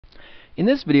In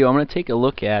this video, I'm going to take a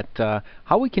look at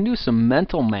how we can do some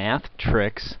mental math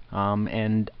tricks,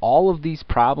 and all of these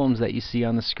problems that you see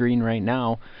on the screen right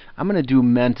now, I'm going to do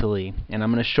mentally, and I'm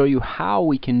going to show you how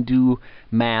we can do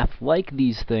math like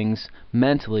these things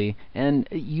mentally and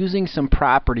using some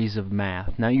properties of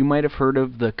math. Now, you might have heard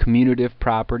of the commutative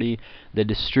property, the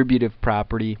distributive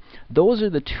property. Those are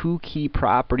the two key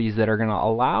properties that are going to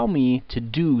allow me to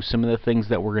do some of the things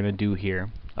that we're going to do here.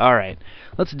 Alright,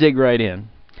 let's dig right in.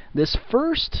 This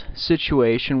first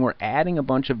situation, we're adding a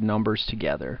bunch of numbers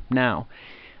together. Now,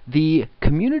 the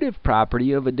commutative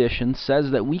property of addition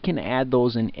says that we can add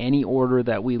those in any order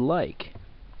that we like.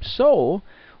 So,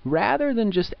 rather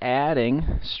than just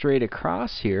adding straight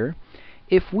across here,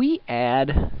 if we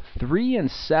add 3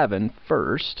 and 7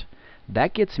 first,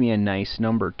 that gets me a nice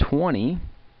number 20.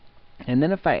 And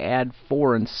then if I add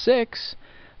 4 and 6,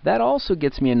 that also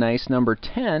gets me a nice number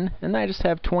 10, and I just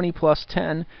have 20 plus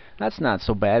 10. That's not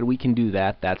so bad. We can do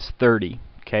that. That's 30.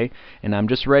 Okay? And I'm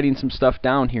just writing some stuff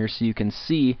down here so you can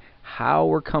see how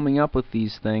we're coming up with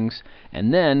these things.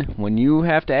 And then, when you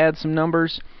have to add some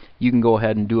numbers, you can go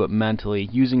ahead and do it mentally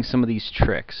using some of these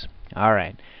tricks.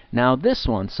 Alright, now this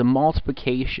one, some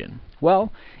multiplication.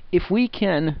 Well, if we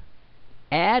can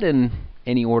add in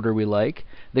any order we like,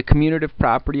 the commutative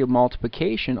property of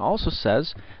multiplication also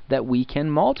says that we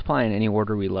can multiply in any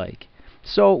order we like.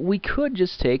 So we could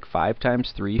just take 5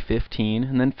 times 3, 15,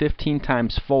 and then 15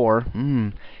 times 4.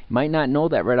 You might not know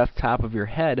that right off the top of your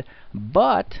head,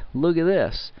 but look at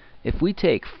this. If we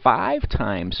take 5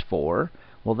 times 4,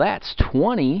 well, that's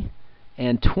 20,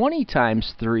 and 20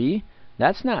 times 3,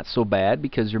 that's not so bad,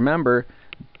 because remember,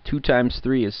 2 times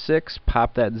 3 is 6,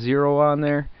 pop that 0 on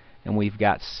there, and we've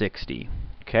got 60.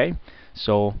 Okay?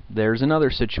 So there's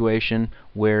another situation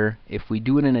where if we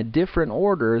do it in a different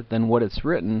order than what it's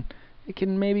written, it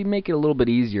can maybe make it a little bit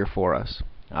easier for us.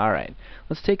 Alright,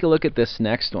 let's take a look at this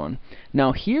next one.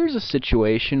 Now here's a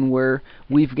situation where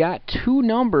we've got two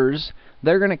numbers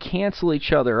that are going to cancel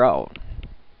each other out.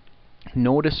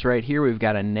 Notice right here we've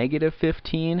got a negative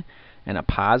 15 and a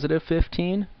positive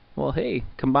 15. Well, hey,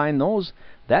 combine those,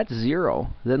 that's 0.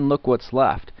 Then look what's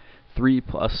left. 13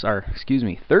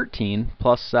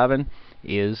 plus 7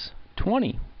 is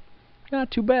 20. Not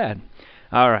too bad.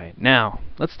 Alright, now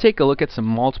let's take a look at some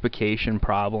multiplication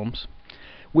problems.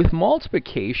 With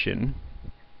multiplication,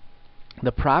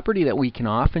 the property that we can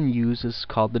often use is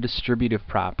called the distributive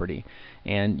property.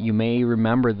 And you may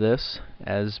remember this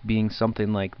as being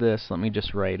something like this. Let me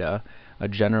just write a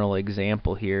general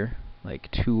example here, like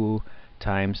 2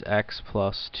 times x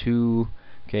plus 2.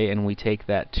 Okay, and we take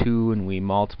that 2 and we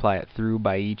multiply it through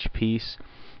by each piece,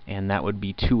 and that would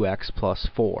be 2x plus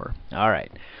 4.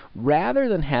 Alright, rather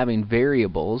than having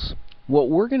variables, what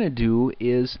we're going to do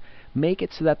is make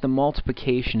it so that the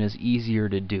multiplication is easier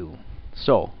to do.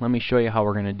 So, let me show you how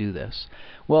we're going to do this.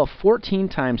 Well, 14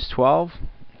 times 12,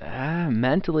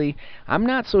 mentally, I'm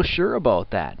not so sure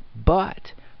about that.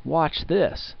 But, watch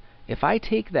this. If I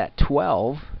take that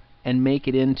 12 and make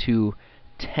it into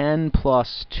 10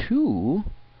 plus 2,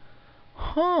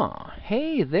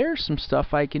 hey, there's some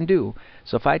stuff I can do.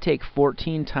 So if I take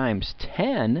 14 times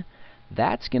 10,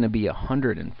 that's going to be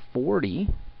 140.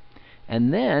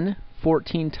 And then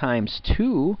 14 times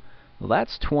 2, well,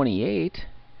 that's 28.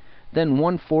 Then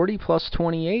 140 plus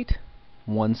 28,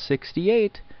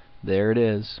 168. There it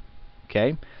is.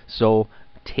 Okay, so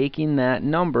taking that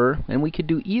number, and we could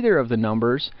do either of the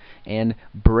numbers and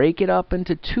break it up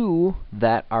into two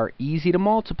that are easy to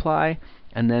multiply,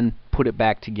 and then put it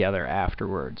back together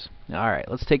afterwards. Alright,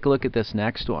 let's take a look at this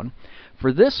next one.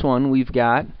 For this one, we've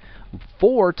got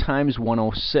 4 times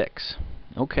 106.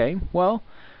 Okay, well,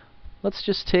 let's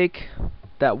just take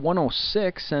that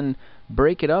 106 and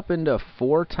break it up into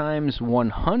 4 times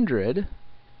 100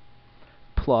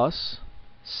 plus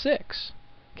 6.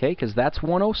 Okay, because that's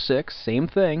 106, same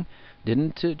thing.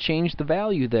 Didn't change the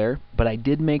value there, but I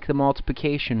did make the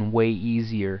multiplication way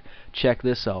easier. Check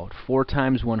this out. 4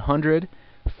 times 100,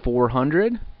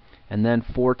 400, and then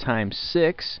 4 times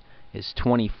 6 is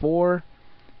 24.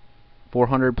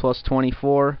 400 plus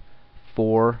 24,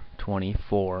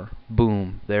 424.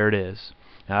 Boom, there it is.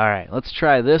 Alright, let's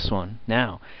try this one.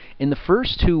 Now, in the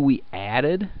first two we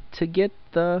added to get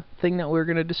the thing that we're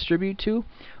going to distribute to.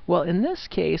 Well, in this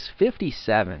case,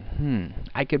 57.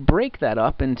 I could break that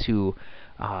up into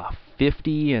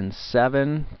 50 and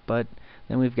 7, but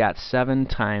then we've got 7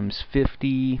 times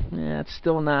 50. It's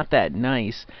still not that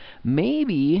nice.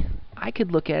 Maybe I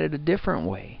could look at it a different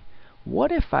way.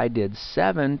 What if I did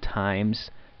 7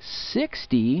 times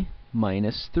 60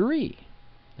 minus 3?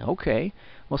 Okay,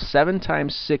 well, 7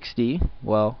 times 60,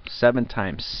 well, 7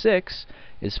 times 6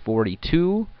 is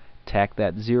 42, tack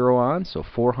that 0 on, so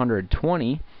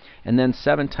 420. And then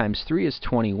 7 times 3 is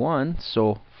 21,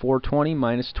 so 420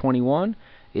 minus 21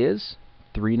 is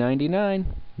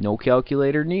 399. No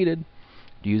calculator needed.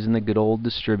 Using the good old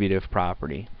distributive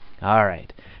property.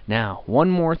 Alright, now one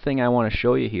more thing I want to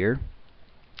show you here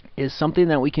is something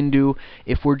that we can do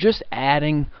if we're just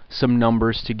adding some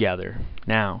numbers together.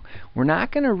 Now, we're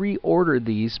not going to reorder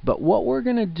these, but what we're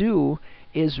going to do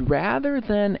is rather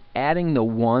than adding the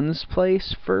ones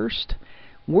place first,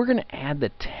 we're going to add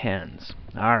the tens.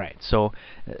 Alright, so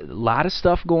a lot of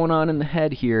stuff going on in the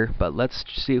head here, but let's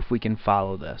see if we can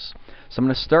follow this. So I'm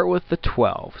going to start with the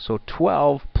 12. So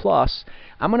 12 plus,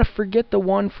 I'm going to forget the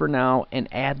 1 for now and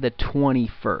add the 20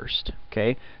 first.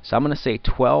 Okay, so I'm going to say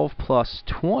 12 plus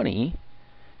 20,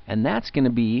 and that's going to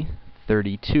be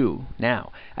 32.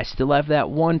 Now, I still have that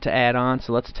 1 to add on,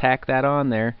 so let's tack that on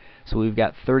there. So we've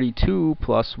got 32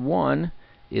 plus 1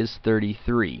 is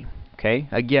 33. Okay,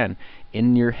 again,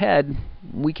 in your head,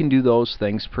 we can do those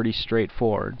things pretty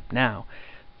straightforward. Now,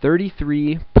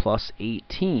 33 plus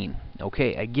 18.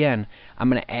 Okay, again, I'm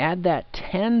going to add that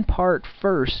 10 part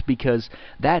first because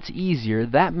that's easier.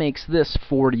 That makes this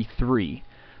 43.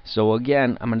 So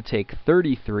again, I'm going to take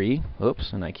 33.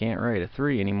 Oops, and I can't write a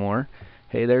 3 anymore.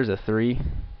 Hey, there's a 3.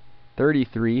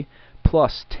 33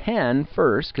 plus 10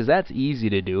 first, because that's easy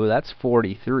to do. That's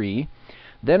 43.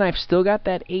 Then I've still got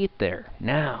that 8 there.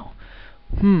 Now,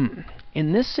 in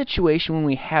this situation, when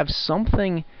we have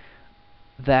something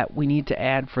that we need to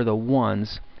add for the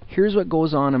ones, here's what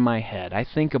goes on in my head. I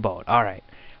think about, alright,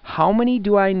 how many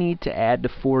do I need to add to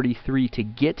 43 to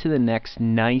get to the next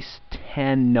nice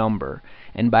 10 number?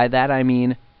 And by that I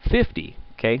mean 50.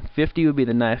 Okay, 50 would be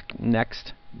the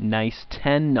next nice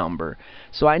 10 number.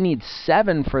 So I need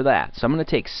 7 for that. So I'm going to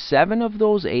take 7 of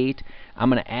those 8, I'm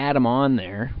going to add them on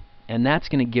there, and that's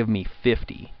going to give me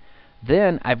 50.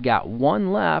 Then I've got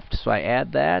 1 left, so I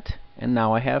add that, and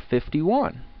now I have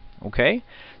 51. Okay,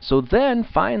 so then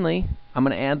finally I'm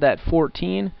going to add that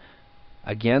 14,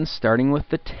 again starting with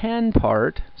the 10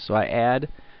 part, so I add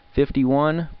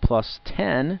 51 plus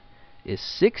 10 is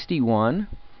 61,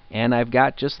 and I've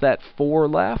got just that 4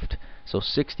 left, so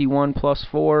 61 plus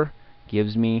 4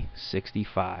 gives me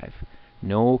 65.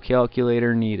 No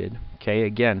calculator needed. Okay,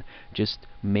 again, just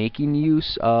making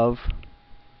use of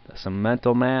some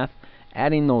mental math,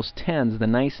 adding those tens, the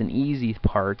nice and easy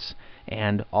parts,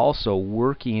 and also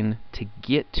working to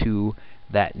get to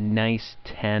that nice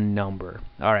 10 number.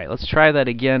 Alright, let's try that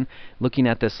again, looking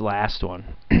at this last one.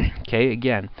 Okay,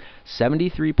 again,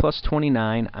 73 plus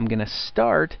 29, I'm going to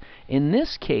start, in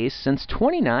this case, since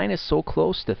 29 is so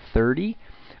close to 30,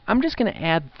 I'm just going to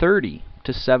add 30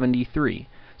 to 73.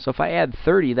 So if I add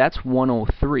 30, that's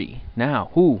 103.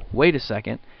 Now, wait a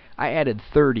second, I added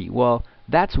 30. Well,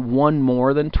 that's 1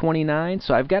 more than 29,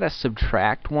 so I've got to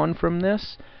subtract 1 from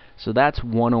this, so that's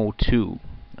 102.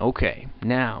 Okay,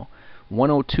 now,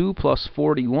 102 plus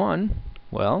 41,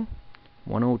 well,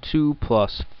 102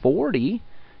 plus 40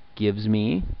 gives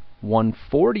me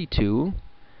 142,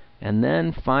 and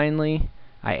then finally,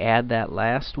 I add that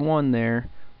last 1 there.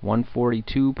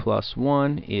 142 plus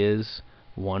 1 is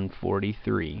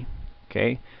 143.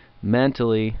 Okay,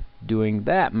 mentally doing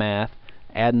that math,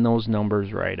 adding those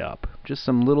numbers right up. Just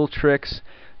some little tricks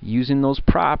using those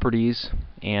properties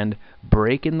and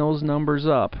breaking those numbers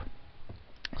up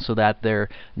so that they're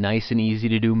nice and easy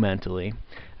to do mentally.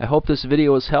 I hope this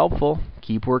video was helpful.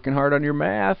 Keep working hard on your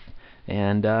math,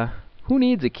 and who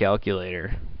needs a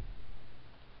calculator?